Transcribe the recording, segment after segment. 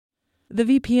The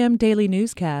VPM Daily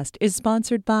Newscast is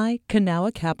sponsored by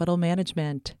Kanawha Capital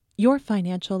Management. Your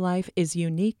financial life is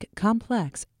unique,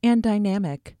 complex, and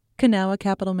dynamic. Kanawha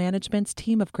Capital Management's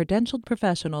team of credentialed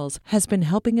professionals has been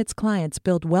helping its clients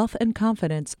build wealth and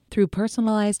confidence through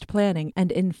personalized planning and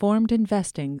informed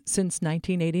investing since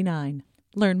 1989.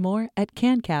 Learn more at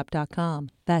cancap.com.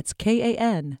 That's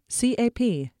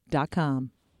KANCAP.com.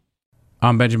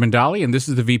 I'm Benjamin Dolly, and this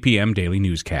is the VPM Daily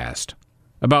Newscast.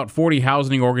 About 40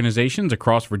 housing organizations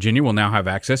across Virginia will now have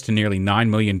access to nearly $9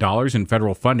 million in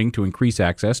federal funding to increase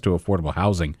access to affordable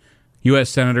housing.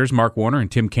 U.S. Senators Mark Warner and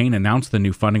Tim Kaine announced the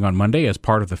new funding on Monday as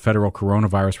part of the federal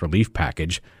coronavirus relief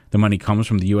package. The money comes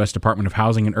from the U.S. Department of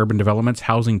Housing and Urban Development's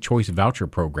Housing Choice Voucher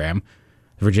Program.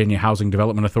 The Virginia Housing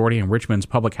Development Authority and Richmond's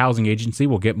Public Housing Agency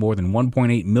will get more than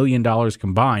 $1.8 million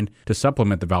combined to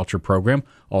supplement the voucher program,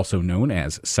 also known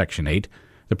as Section 8.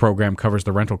 The program covers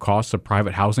the rental costs of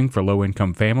private housing for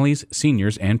low-income families,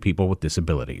 seniors, and people with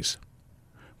disabilities.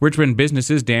 Richmond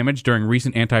businesses damaged during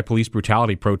recent anti-police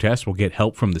brutality protests will get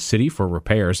help from the city for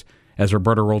repairs. As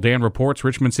Roberta Roldan reports,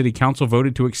 Richmond City Council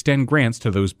voted to extend grants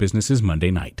to those businesses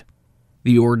Monday night.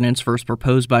 The ordinance, first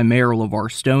proposed by Mayor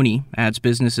LeVar Stoney, adds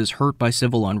businesses hurt by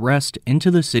civil unrest into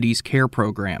the city's CARE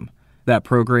program. That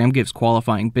program gives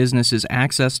qualifying businesses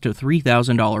access to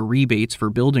 $3,000 rebates for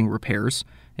building repairs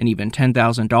and even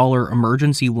 $10,000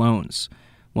 emergency loans.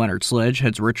 Leonard Sledge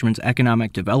heads Richmond's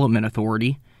Economic Development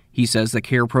Authority. He says the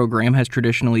CARE program has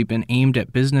traditionally been aimed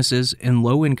at businesses in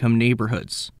low-income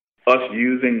neighborhoods. Us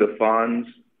using the funds,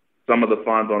 some of the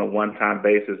funds on a one-time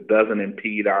basis, doesn't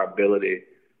impede our ability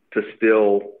to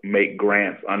still make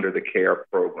grants under the CARE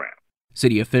program.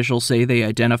 City officials say they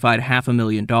identified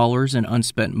 $500,000 in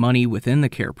unspent money within the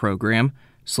CARE program.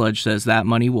 Sledge says that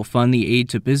money will fund the aid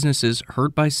to businesses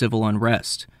hurt by civil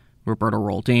unrest. Roberta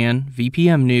Roldan,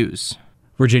 VPM News.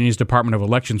 Virginia's Department of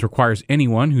Elections requires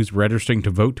anyone who's registering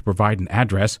to vote to provide an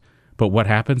address. But what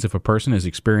happens if a person is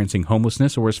experiencing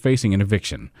homelessness or is facing an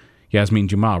eviction? Yasmin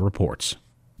Jamal reports.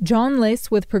 John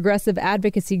Liss with progressive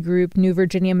advocacy group New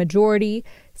Virginia Majority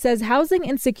says housing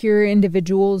insecure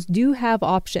individuals do have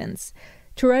options.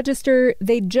 To register,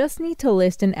 they just need to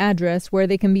list an address where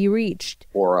they can be reached.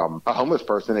 For a homeless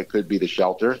person, it could be the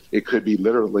shelter. It could be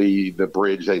literally the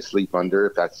bridge they sleep under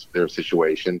if that's their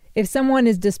situation. If someone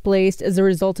is displaced as a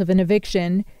result of an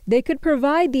eviction, they could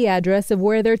provide the address of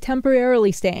where they're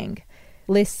temporarily staying.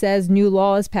 Liss says new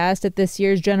laws passed at this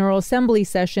year's General Assembly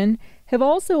session have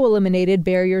also eliminated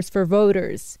barriers for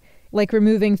voters, like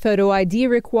removing photo ID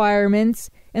requirements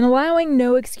and allowing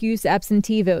no-excuse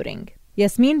absentee voting.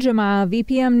 Yasmin Jamal,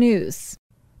 VPM News.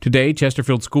 Today,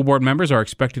 Chesterfield School Board members are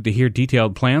expected to hear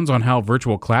detailed plans on how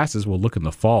virtual classes will look in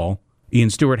the fall. Ian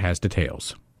Stewart has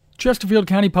details. Chesterfield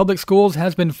County Public Schools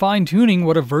has been fine-tuning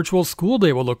what a virtual school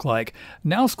day will look like.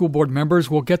 Now school board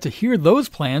members will get to hear those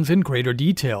plans in greater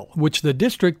detail, which the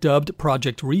district dubbed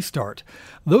Project Restart.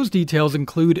 Those details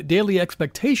include daily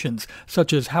expectations,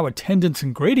 such as how attendance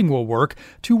and grading will work,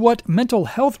 to what mental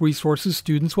health resources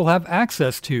students will have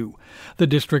access to. The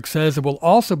district says it will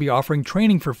also be offering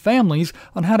training for families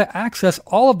on how to access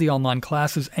all of the online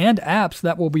classes and apps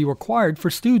that will be required for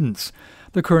students.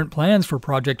 The current plans for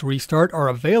Project Restart are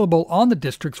available on the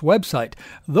district's website.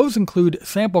 Those include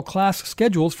sample class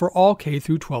schedules for all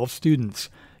K-12 students.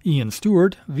 Ian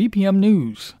Stewart, VPM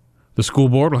News. The school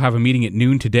board will have a meeting at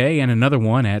noon today and another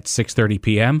one at 6:30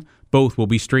 p.m. Both will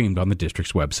be streamed on the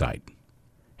district's website.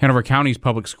 Hanover County's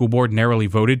public school board narrowly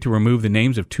voted to remove the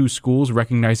names of 2 schools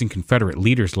recognizing Confederate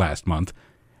leaders last month.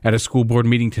 At a school board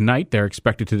meeting tonight, they're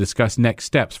expected to discuss next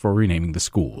steps for renaming the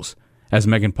schools. As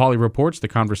Megan Pauley reports, the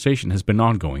conversation has been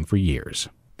ongoing for years.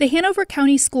 The Hanover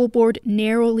County School Board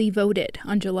narrowly voted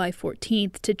on July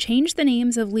 14th to change the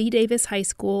names of Lee Davis High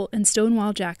School and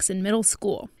Stonewall Jackson Middle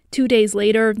School. 2 days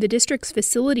later, the district's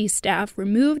facilities staff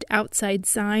removed outside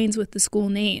signs with the school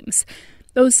names.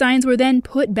 Those signs were then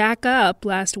put back up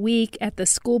last week at the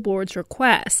school board's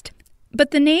request.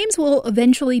 But the names will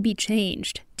eventually be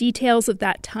changed. Details of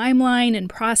that timeline and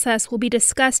process will be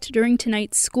discussed during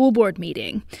tonight's school board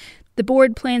meeting. The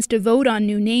board plans to vote on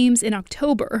new names in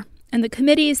October, and the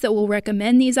committees that will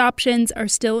recommend these options are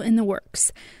still in the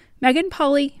works. Megan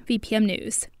Pauley, VPM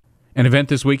News. An event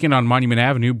this weekend on Monument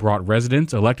Avenue brought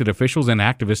residents, elected officials, and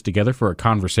activists together for a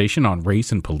conversation on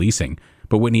race and policing.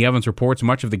 But Whitney Evans reports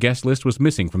much of the guest list was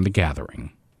missing from the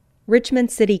gathering. Richmond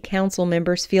City Council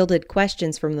members fielded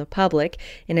questions from the public.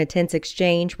 In a tense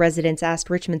exchange, residents asked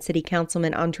Richmond City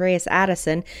Councilman Andreas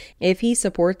Addison if he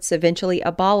supports eventually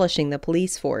abolishing the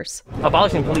police force.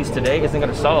 Abolishing police today isn't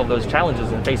going to solve those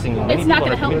challenges and facing many people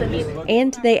in our community. It's not going to help them either.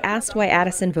 And they asked why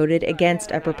Addison voted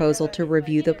against a proposal to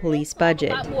review the police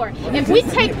budget. If we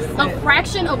take a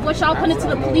fraction of what y'all put into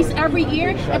the police every year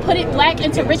and put it back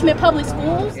into Richmond Public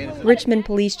Schools. Richmond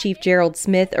Police Chief Gerald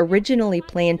Smith originally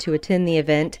planned to attend the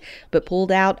event, but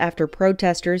pulled out after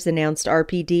protesters announced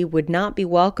RPD would not be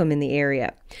welcome in the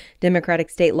area. Democratic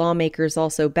state lawmakers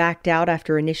also backed out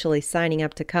after initially signing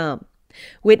up to come.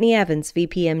 Whitney Evans,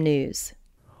 VPM News.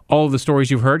 All of the stories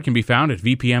you've heard can be found at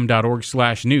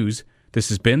vpm.org/news. This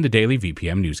has been the Daily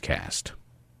VPM Newscast.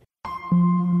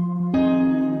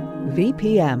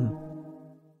 VPM.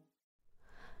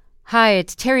 Hi,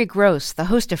 it's Terry Gross, the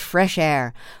host of Fresh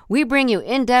Air. We bring you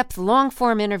in-depth,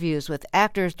 long-form interviews with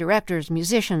actors, directors,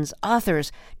 musicians,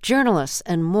 authors, journalists,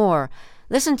 and more.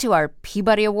 Listen to our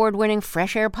Peabody Award-winning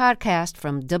Fresh Air podcast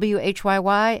from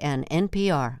WHYY and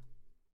NPR.